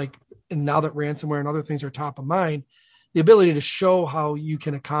 it's like, and now that ransomware and other things are top of mind, the ability to show how you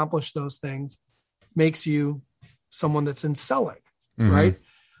can accomplish those things makes you someone that's in selling, right?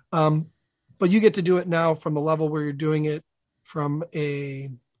 But you get to do it now from the level where you're doing it from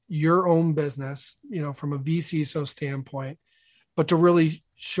your own business, from a VCSO standpoint, but to really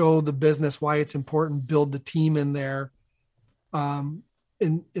show the business why it's important, build the team in there. And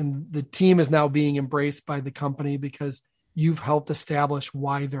the team is now being embraced by the company because you've helped establish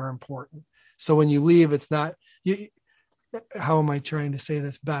why they're important. So when you leave, it's not, how am I trying to say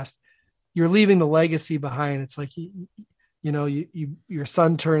this best? You're leaving the legacy behind. It's like, your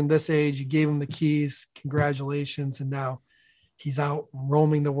son turned this age, you gave him the keys, congratulations. And now he's out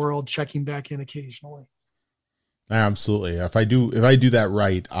roaming the world, checking back in occasionally. Absolutely. If I do that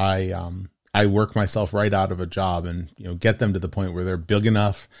right, I work myself right out of a job and, get them to the point where they're big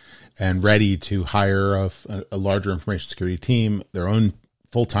enough and ready to hire a larger information security team, their own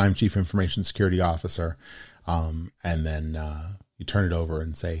full-time chief information security officer. And then you turn it over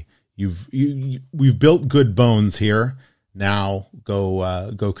and say, we've built good bones here. Now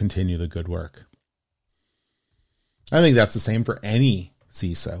go continue the good work. I think that's the same for any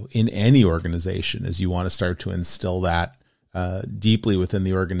CISO in any organization, as you want to start to instill that deeply within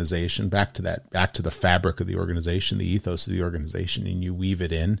the organization, back to the fabric of the organization, the ethos of the organization, and you weave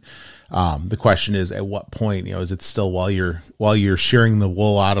it in. The question is, at what point, is it still while you're shearing the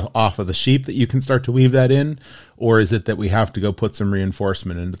wool off of the sheep that you can start to weave that in, or is it that we have to go put some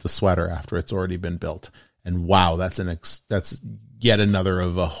reinforcement into the sweater after it's already been built? And wow, that's yet another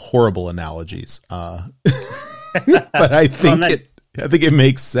of a horrible analogies. But I think it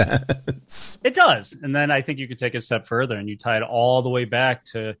makes sense. It does. And then I think you could take a step further and you tie it all the way back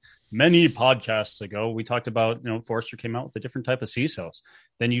to many podcasts ago. We talked about, Forrester came out with a different type of CISOs.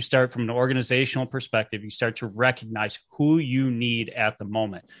 Then you start from an organizational perspective. You start to recognize who you need at the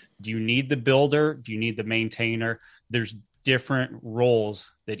moment. Do you need the builder? Do you need the maintainer? There's different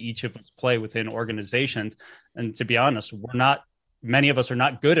roles that each of us play within organizations. And to be honest, many of us are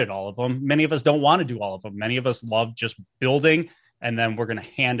not good at all of them. Many of us don't want to do all of them. Many of us love just building, and then we're going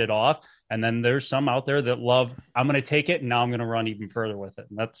to hand it off. And then there's some out there that love, I'm going to take it and now I'm going to run even further with it.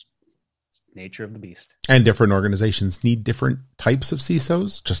 And that's nature of the beast. And different organizations need different types of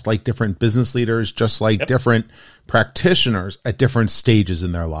CISOs, just like different business leaders, just like different practitioners at different stages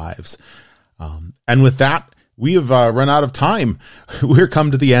in their lives. And with that, we have run out of time. We're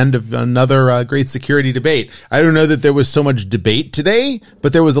come to the end of another great security debate. I don't know that there was so much debate today,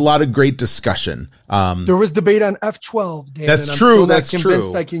 but there was a lot of great discussion. There was debate on F12, Dan. That's true. That's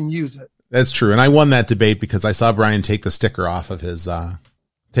convinced I can use it. That's true. And I won that debate because I saw Brian take the sticker off of his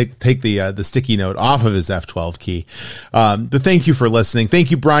take the sticky note off of his F12 key. But thank you for listening.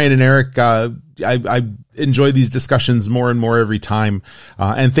 Thank you, Brian and Eric. I enjoy these discussions more and more every time.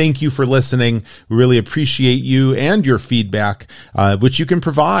 And thank you for listening. We really appreciate you and your feedback, which you can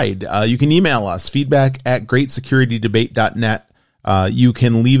provide. You can email us, feedback@greatsecurity.debate.net. You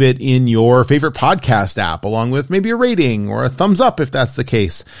can leave it in your favorite podcast app, along with maybe a rating or a thumbs up if that's the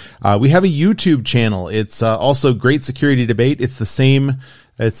case. We have a YouTube channel. It's also Great Security Debate. It's the same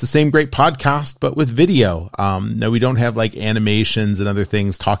great podcast, but with video. No, we don't have like animations and other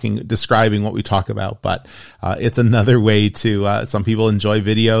things describing what we talk about, but it's another way to, some people enjoy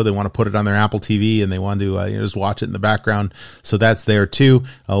video. They want to put it on their Apple TV and they want to just watch it in the background. So that's there too.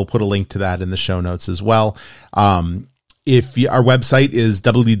 We'll put a link to that in the show notes as well. Our website is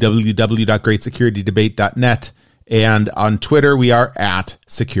www.greatsecurity.debate.net, and on Twitter, we are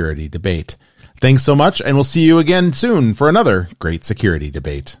 @SecurityDebate. Thanks so much, and we'll see you again soon for another Great Security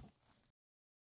Debate.